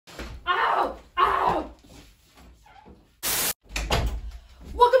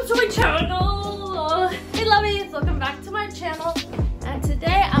channel, and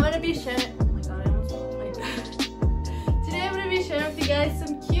today I'm gonna be sharing. Oh my god, I almost broke my bed. Today I'm gonna be sharing with you guys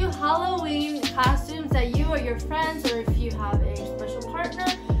some cute Halloween costumes that you or your friends, or if you have a special partner,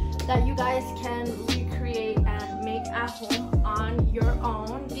 that you guys can recreate and make at home on your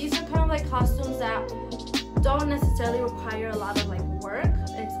own. These are kind of like costumes that don't necessarily require a lot of like work.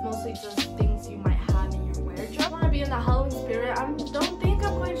 It's mostly just things you might have in your wardrobe. I want to be in the Halloween spirit. I don't think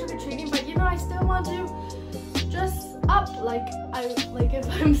I'm going trick-or-treating, but you know, I still want to dress up like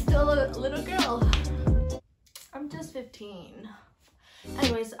if I'm still a little girl. I'm just 15.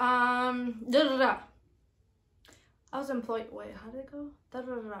 Anyways, I was employed. Wait, how did it go?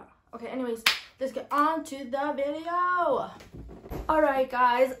 Okay, anyways, let's get on to the video. Alright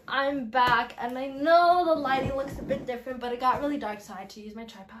guys, I'm back, and I know the lighting looks a bit different, but it got really dark, so I had to use my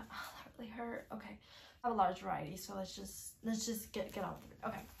tripod. Oh, that really hurt. Okay, I have a large variety, so let's just get on with it.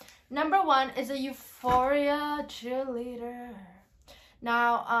 Okay, number one is a Euphoria cheerleader.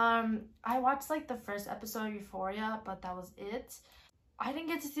 Now, I watched like the first episode of Euphoria, but that was it. I didn't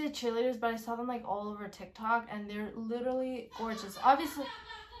get to see the cheerleaders, but I saw them like all over TikTok, and they're literally gorgeous. Obviously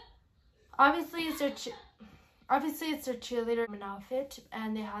it's their cheerleader outfit,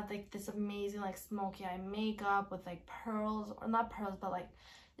 and they had like this amazing like smoky eye makeup with like pearls, or not pearls, but like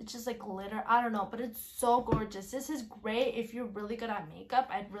it's just like glitter. I don't know, but it's so gorgeous. This is great if you're really good at makeup.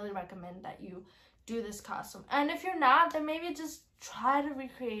 I'd really recommend that you do this costume, and if you're not, then maybe just try to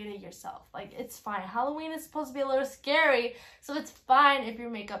recreate it yourself. Like, it's fine. Halloween is supposed to be a little scary, so it's fine if your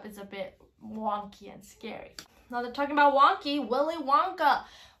makeup is a bit wonky and scary. Now they're talking about wonky. Willy Wonka.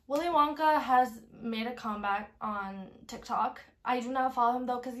 Willy Wonka has made a comeback on TikTok. I do not follow him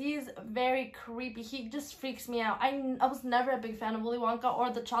though, because he's very creepy. He just freaks me out. I was never a big fan of Willy Wonka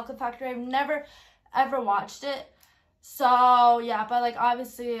or the Chocolate Factory. I've never ever watched it. So yeah, but like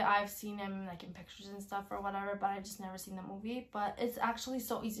obviously I've seen him like in pictures and stuff or whatever, but I've just never seen the movie. But it's actually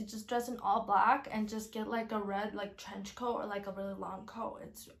so easy. Just dress in all black and just get like a red like trench coat or like a really long coat.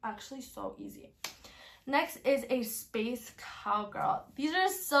 It's actually so easy. Next is a space cowgirl. These are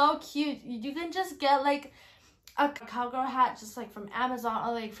so cute. You can just get like a cowgirl hat just like from Amazon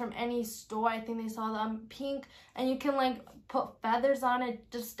or like from any store. I think they saw them pink, and you can like put feathers on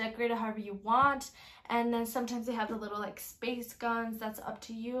it, just decorate it however you want. And then sometimes they have the little like space guns. That's up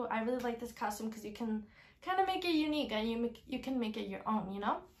to you. I really like this costume because you can kind of make it unique, and you can make it your own, you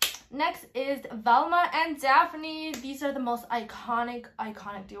know. Next is Velma and Daphne. These are the most iconic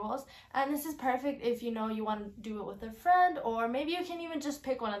duos, and this is perfect if you know you want to do it with a friend, or maybe you can even just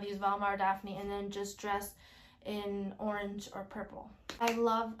pick one of these, Velma or Daphne, and then just dress in orange or purple. I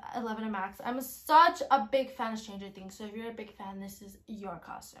love 11 and Max. I'm such a big fan of Stranger Things, so if you're a big fan, this is your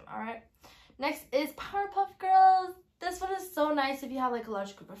costume. All right. Next is Powerpuff Girls. This one is so nice if you have like a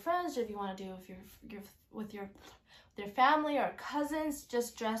large group of friends, or if you want to do with your family or cousins.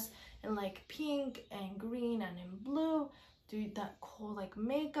 Just dress in like pink and green and in blue. Do that cool like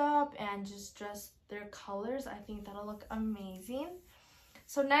makeup and just dress their colors. I think that'll look amazing.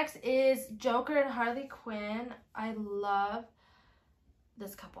 So next is Joker and Harley Quinn. I love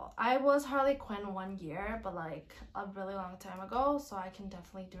this couple. I was Harley Quinn one year, but like a really long time ago, so I can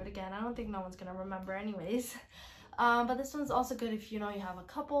definitely do it again. I don't think no one's gonna remember anyways. But this one's also good if you know you have a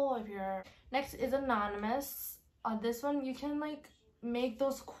couple. If you're Next is Anonymous. On this one, you can like make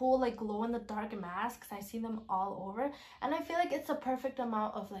those cool like glow in the dark masks. I see them all over, and I feel like it's a perfect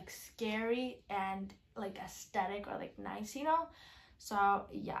amount of like scary and like aesthetic or like nice, you know. So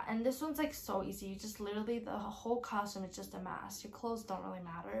yeah, and this one's like so easy. You just literally, the whole costume is just a mask. Your clothes don't really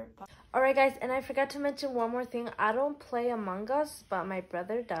matter. All right guys, and I forgot to mention one more thing. I don't play Among Us, but my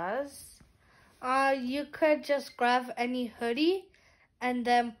brother does. You could just grab any hoodie and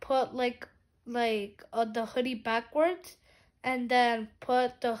then put like the hoodie backwards, and then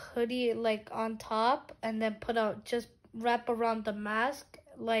put the hoodie like on top, and then just wrap around the mask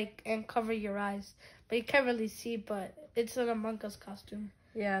like and cover your eyes. But you can't really see, but it's an Among Us costume.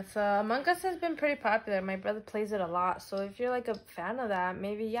 Yeah, so Among Us has been pretty popular. My brother plays it a lot. So if you're like a fan of that,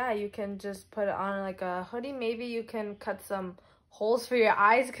 maybe, yeah, you can just put it on like a hoodie. Maybe you can cut some holes for your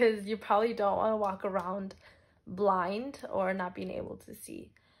eyes, because you probably don't want to walk around blind or not being able to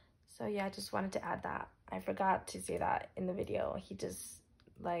see. So yeah, I just wanted to add that. I forgot to say that in the video.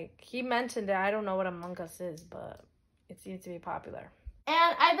 He mentioned it. I don't know what Among Us is, but it seems to be popular.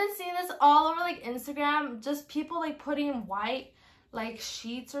 And I've been seeing this all over like Instagram, just people like putting white like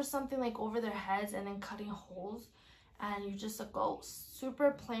sheets or something like over their heads and then cutting holes, and you just go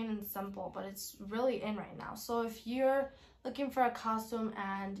super plain and simple, but it's really in right now. So if you're looking for a costume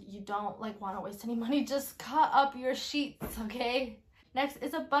and you don't like want to waste any money, just cut up your sheets, okay? Next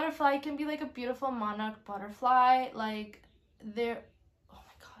is a butterfly. It can be like a beautiful monarch butterfly. Like they're, oh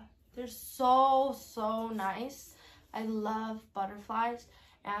my god, they're so nice. I love butterflies,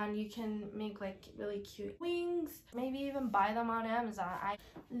 and you can make like really cute wings, maybe even buy them on Amazon.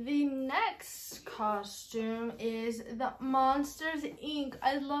 The next costume is the Monsters Inc.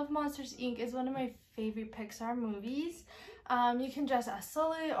 I love Monsters Inc. It's one of my favorite Pixar movies. You can dress as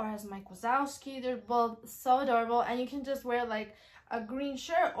Sully or as Mike Wazowski. They're both so adorable, and you can just wear like a green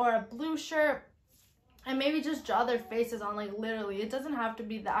shirt or a blue shirt and maybe just draw their faces on, like literally. It doesn't have to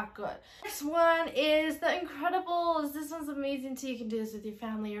be that good. Next one is The Incredibles. This one's amazing too. You can do this with your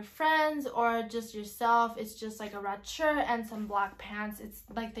family or friends or just yourself. It's just like a red shirt and some black pants. It's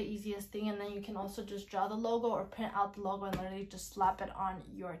like the easiest thing, and then you can also just draw the logo or print out the logo and literally just slap it on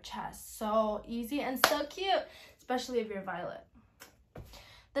your chest. So easy and so cute, especially if you're Violet.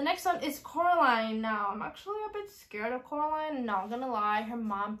 The next one is Coraline. Now, I'm actually a bit scared of Coraline. Not gonna lie, her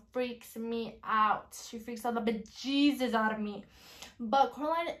mom freaks me out. She freaks out the bejesus out of me. But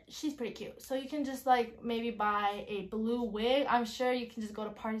Coraline, she's pretty cute. So you can just like maybe buy a blue wig. I'm sure you can just go to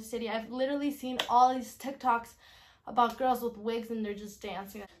Party City. I've literally seen all these TikToks about girls with wigs and they're just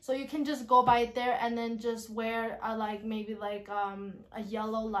dancing. So you can just go by it there and then just wear a like maybe like a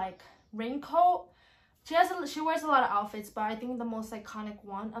yellow like raincoat. She wears a lot of outfits, but I think the most iconic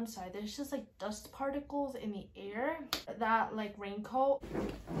one, I'm sorry, there's just like dust particles in the air, that like raincoat.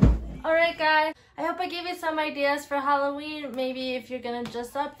 Alright guys, I hope I gave you some ideas for Halloween, maybe if you're gonna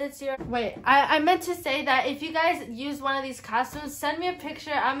dress up this year. Wait, I meant to say that if you guys use one of these costumes, send me a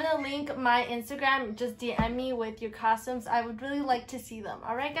picture. I'm gonna link my Instagram, just DM me with your costumes. I would really like to see them.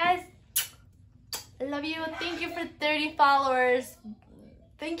 Alright guys, I love you. Thank you for 30 followers.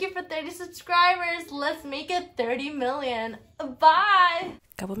 Thank you for 30 subscribers. Let's make it 30 million. Bye.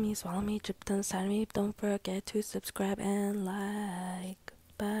 Gobble me, swallow me, drip, then sign me. Don't forget to subscribe and like.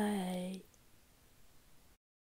 Bye.